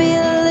might be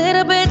a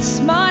little bit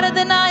smarter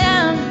than I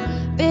am,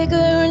 bigger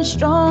and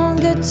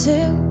stronger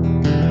too.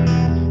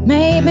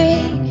 Maybe,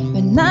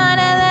 but none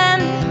of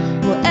them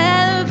will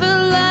ever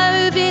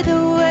love you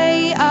the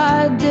way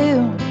I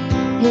do.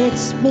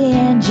 It's me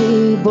and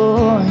you,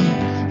 boy,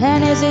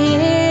 and as the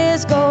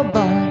years go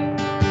by,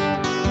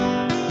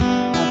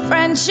 our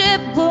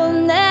friendship will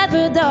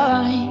never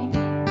die.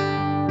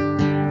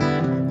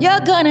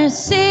 You're gonna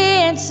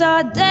see it's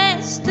our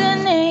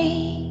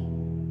destiny.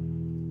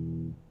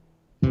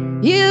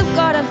 You've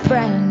got a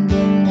friend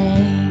in me.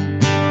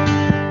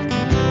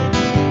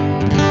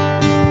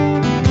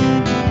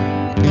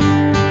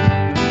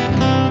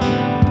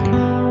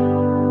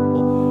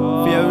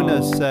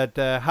 Said,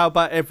 how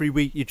about every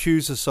week you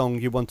choose a song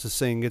you want to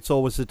sing? It's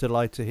always a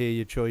delight to hear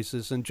your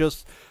choices. And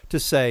just to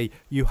say,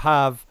 you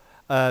have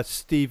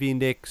Stevie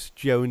Nicks'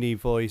 Joni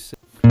voice.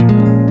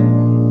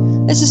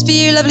 This is for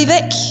you, lovely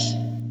Vic.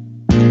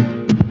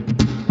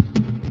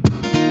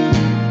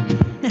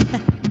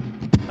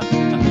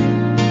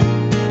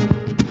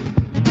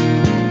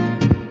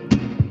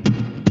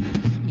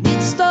 You need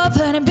to stop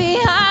and be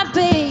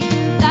happy.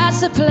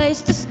 That's the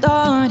place to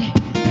start.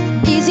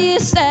 Easier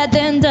said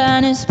than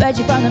done,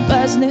 especially from the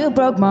person who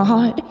broke my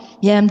heart.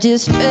 Yeah, I'm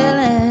just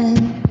feeling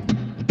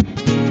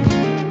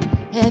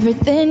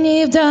everything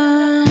you've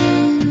done.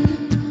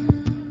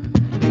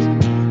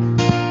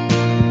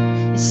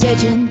 You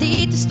said you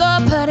need to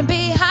stop and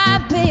be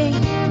happy.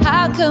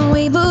 How can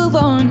we move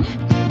on?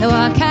 No,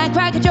 I can't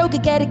crack a joke or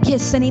get a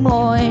kiss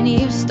anymore, and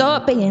you've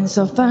stopped being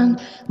so fun.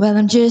 Well,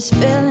 I'm just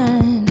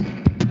feeling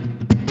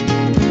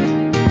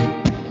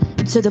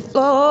to the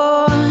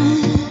floor.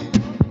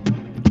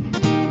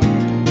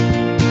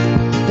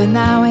 But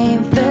now I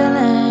ain't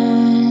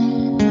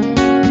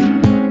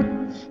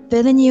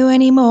feeling you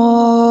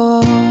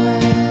anymore.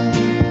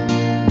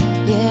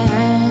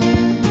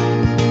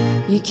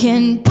 Yeah, you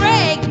can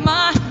break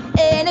my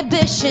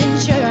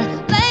inhibitions. You're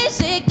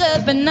lazy,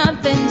 good for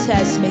nothing.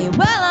 Test me,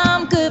 well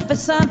I'm good for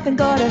something.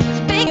 Gotta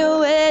spin you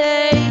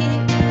away.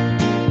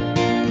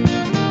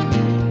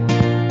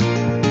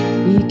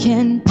 You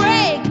can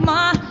break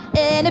my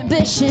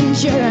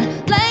inhibitions. You're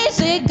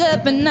lazy,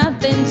 good for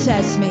nothing.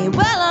 Test me,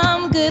 well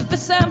I'm good for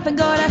something.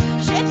 Got a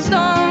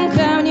shitstorm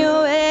coming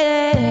your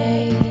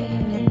way.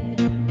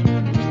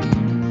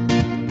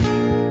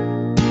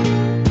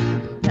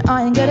 Now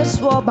I ain't gonna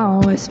swap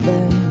on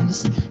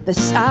whispers. The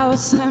sour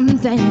some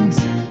things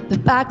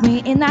that back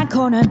me in that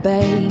corner,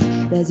 babe.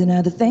 There's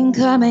another thing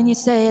coming. You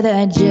say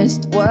that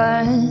just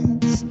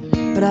once,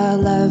 but I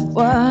love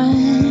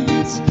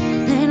once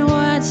and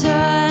once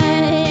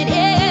right,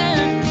 yeah.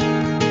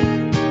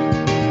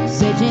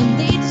 Said you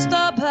need to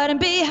stop hurting,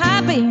 be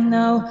happy,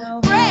 no.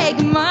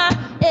 Break my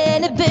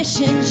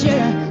inhibitions.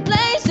 You're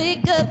lazy,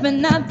 good for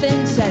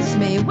nothing. Test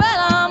me,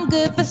 well I'm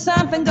good for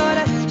something. Got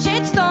a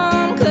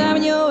shitstorm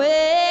coming your way.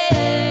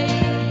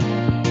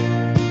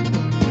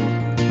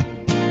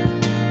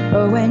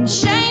 Oh, and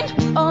shame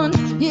on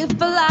you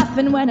for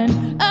laughing when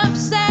an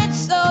upset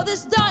soul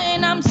is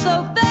dying. I'm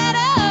so fed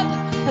up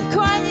of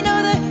crying. You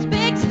know the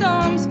big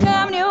storms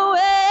coming your way.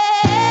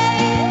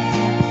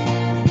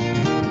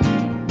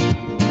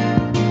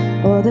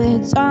 All the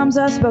times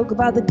I spoke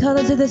about the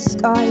colors of the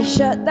sky,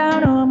 shut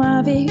down all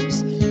my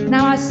views.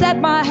 Now I set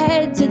my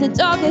head to the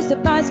darkest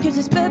of nights, 'cause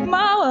you split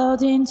my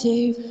world in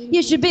two.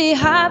 You should be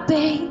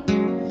happy,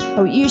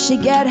 oh you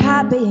should get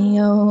happy,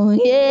 oh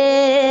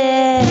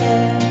yeah.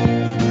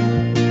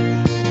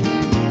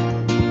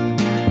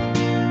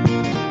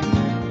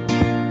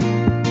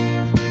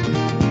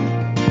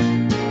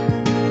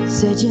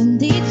 Said you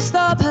need to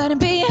stop hurting,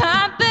 be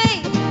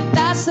happy.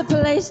 That's the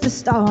place place to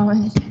start.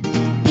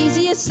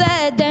 Easier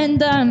said than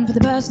done for the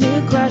person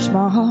who crushed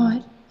my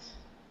heart.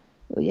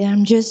 Well, yeah,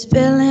 I'm just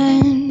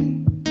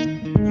feeling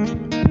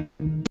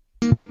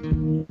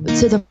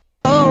to the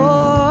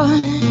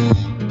bone.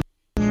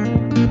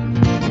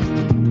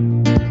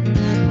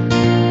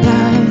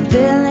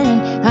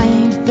 I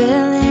ain't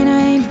feeling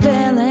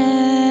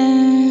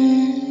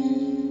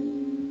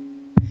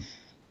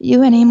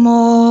you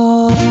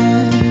anymore.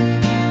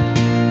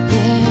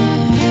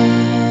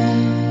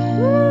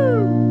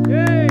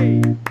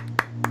 Yay!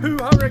 Pooh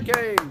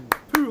Hurricane!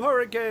 Pooh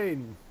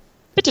Hurricane!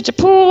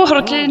 Pooh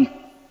Hurricane.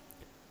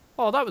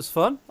 Oh, that was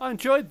fun. I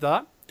enjoyed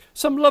that.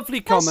 Some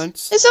lovely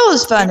comments. It's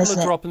always fun, People isn't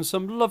are it? dropping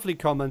some lovely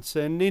comments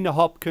in. Nina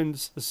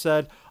Hopkins has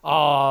said,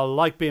 I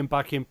like being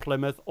back in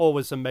Plymouth.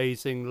 Always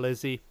amazing,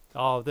 Lizzie.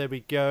 Oh, there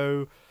we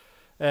go.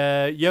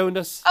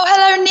 Jonas. Oh,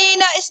 hello,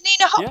 Nina. It's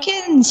Nina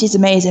Hopkins. She's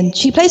amazing.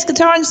 She plays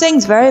guitar and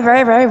sings very,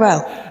 very, very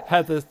well.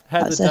 Heather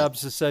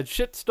Dabbs has said,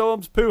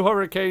 shitstorms, poo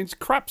hurricanes,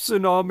 crap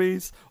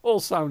tsunamis, all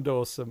sound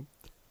awesome.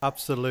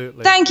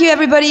 Absolutely. Thank you,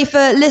 everybody,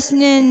 for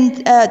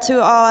listening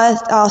to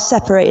our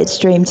separated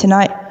stream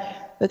tonight.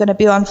 We're going to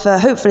be on for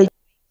hopefully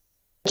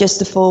just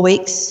the 4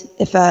 weeks.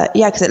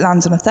 Because it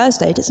lands on a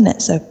Thursday, doesn't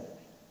it? So,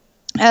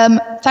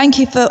 thank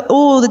you for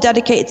all the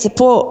dedicated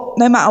support,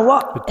 no matter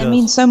what. It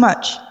means so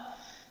much.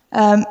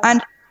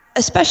 And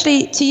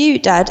especially to you,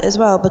 Dad, as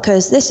well,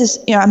 because this is,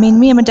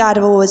 me and my dad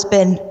have always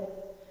been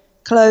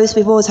close.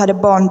 We've always had a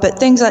bond, but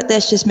things like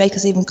this just make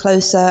us even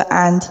closer.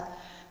 And,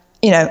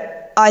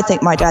 I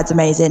think my dad's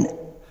amazing.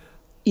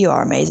 You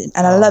are amazing.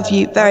 And I love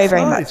you very,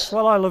 very much.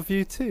 Well, I love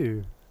you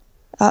too.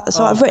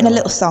 So I've written a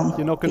little song.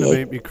 You're not going to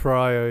make me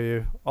cry, are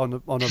you, on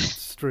a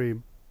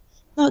stream?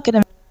 Not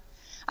going to.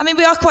 I mean,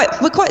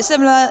 we're quite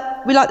similar.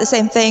 We like the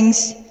same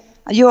things.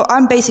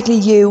 I'm basically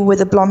you with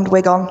a blonde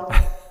wig on.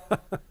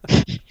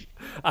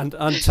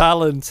 and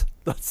talent.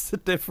 That's the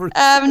difference.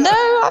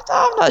 No,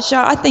 I'm not sure.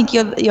 I think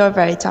you're a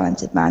very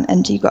talented man,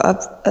 and you've got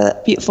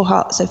a beautiful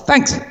heart. So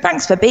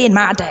thanks for being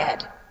my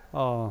dad.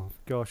 Oh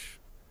gosh,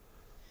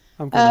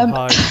 I'm gonna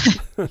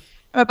hide.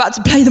 I'm about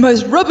to play the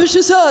most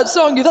rubbishest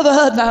song you've ever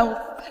heard now.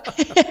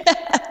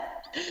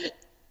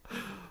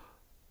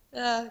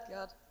 Oh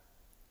God.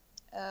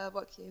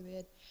 What cue are we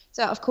in?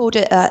 So I've called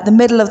it The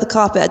Middle of the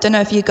Carpet. I don't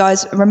know if you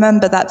guys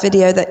remember that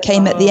video that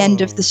came at the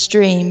end of the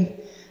stream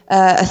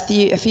a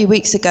few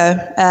weeks ago,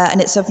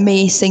 and it's of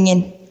me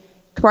singing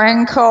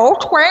Twinkle,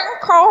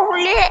 Twinkle,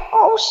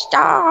 Little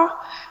Star.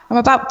 I'm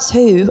about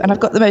 2, and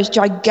I've got the most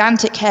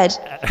gigantic head.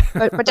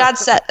 But my dad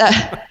sat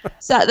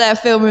there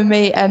filming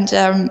me, and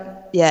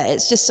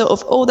it's just sort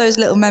of all those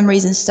little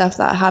memories and stuff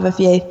that I have of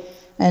you,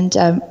 and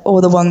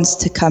all the ones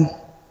to come.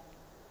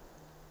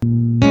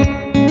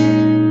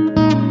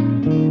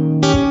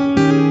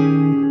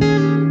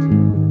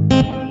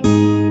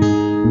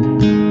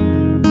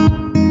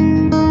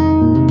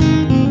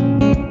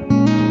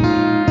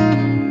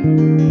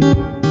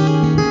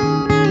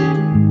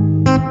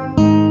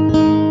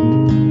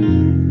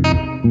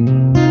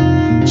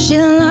 She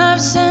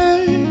loves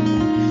him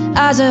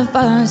as a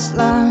first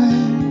love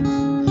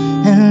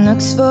and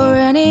looks for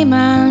any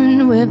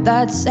man with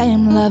that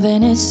same love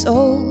in his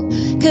soul.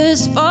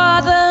 'Cause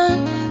father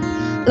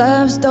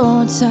loves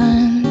daughter.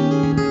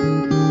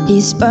 He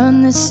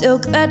spun the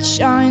silk that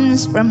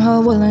shines from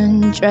her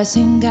woolen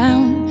dressing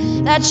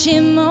gown that she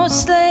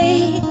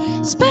mostly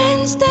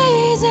spends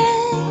days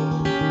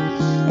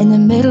in the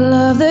middle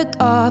of the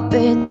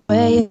carpet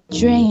where your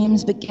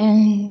dreams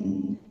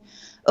begin.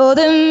 Oh,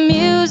 the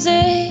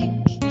music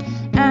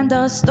and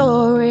our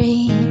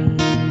story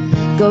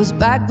goes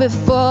back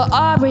before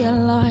I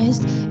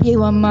realized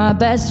you were my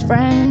best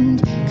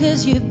friend.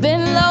 'Cause you've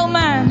been low,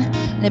 man,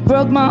 and it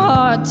broke my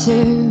heart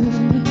too.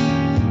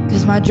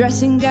 'Cause my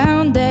dressing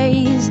gown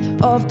days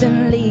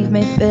often leave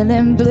me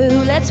feeling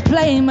blue. Let's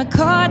play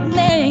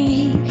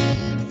McCartney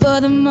for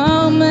the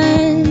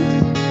moment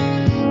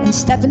and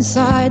step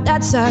inside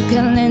that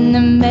circle in the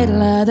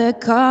middle of the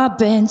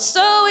carpet.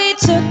 So he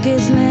took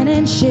his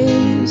linen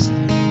shoes,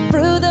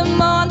 threw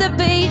them on the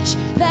beach,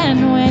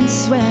 then went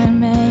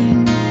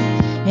swimming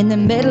in the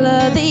middle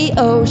of the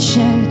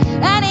ocean.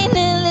 And he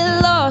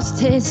nearly lost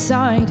his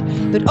sight,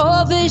 but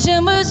all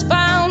vision was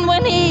found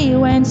when he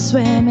went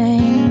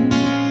swimming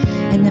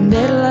in the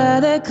middle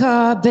of the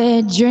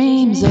carpet.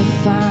 Dreams are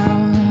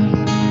found.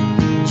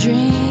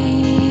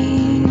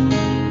 Dream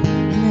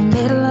in the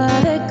middle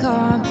of the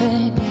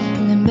carpet.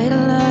 In the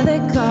middle of the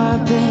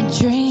carpet,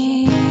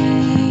 dream.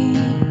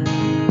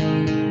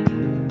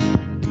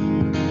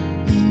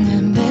 In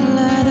the middle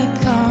of the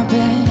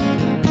carpet.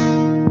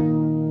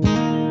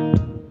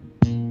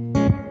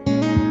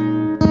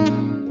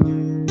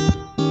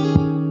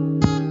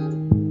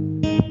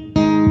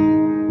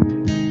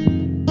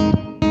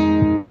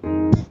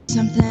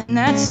 Something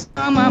that's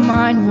on my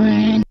mind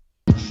when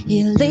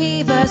you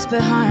leave us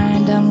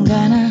behind. I'm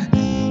gonna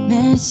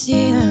miss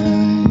you.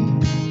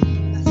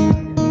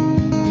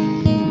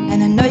 And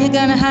I know you're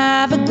gonna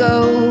have a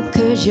go,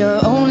 'cause you're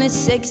only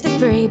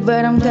 63,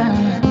 but I'm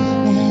gonna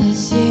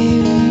miss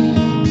you.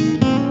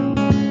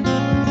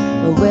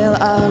 Well,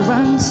 I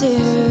run to?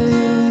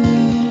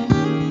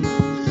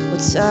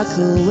 What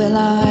circle will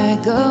I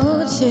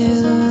go to?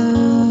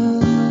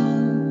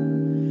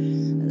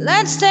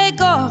 Let's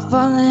take off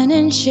our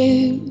linen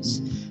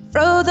shoes,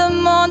 throw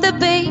them on the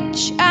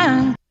beach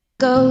and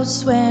go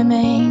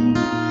swimming.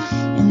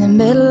 In the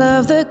middle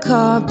of the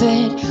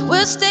carpet,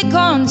 we'll stick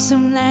on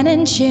some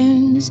Lennon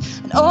tunes,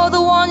 and all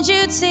the ones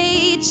you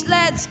teach,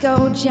 let's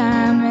go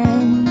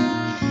jamming.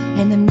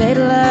 In the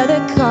middle of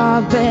the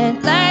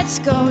carpet, let's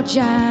go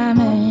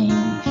jamming.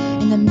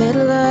 In the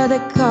middle of the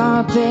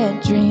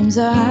carpet, dreams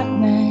are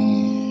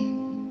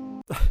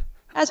happening.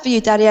 As for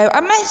you, Daddy-O, I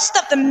messed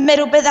up the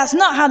middle bit. That's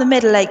not how the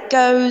middle eight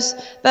goes.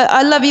 But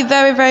I love you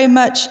very, very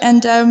much.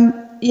 And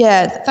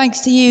yeah,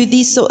 thanks to you,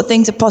 these sort of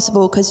things are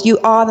possible because you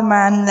are the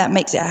man that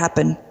makes it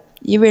happen.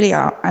 You really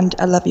are. And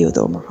I love you with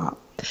all my heart.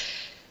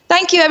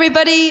 Thank you,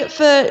 everybody,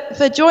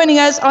 for joining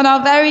us on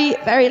our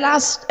very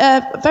last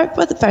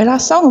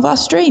song of our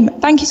stream.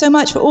 Thank you so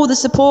much for all the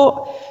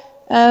support.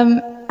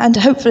 And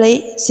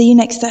hopefully see you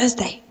next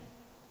Thursday.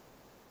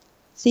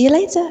 See you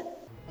later.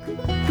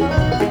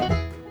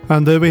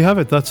 And there we have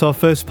it. That's our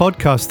first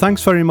podcast.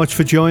 Thanks very much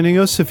for joining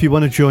us. If you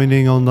want to join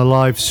in on the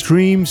live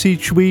streams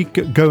each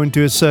week, go and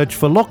do a search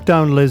for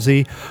Lockdown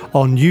Lizzie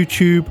on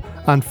YouTube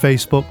and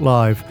Facebook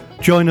Live.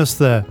 Join us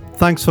there.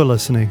 Thanks for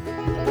listening.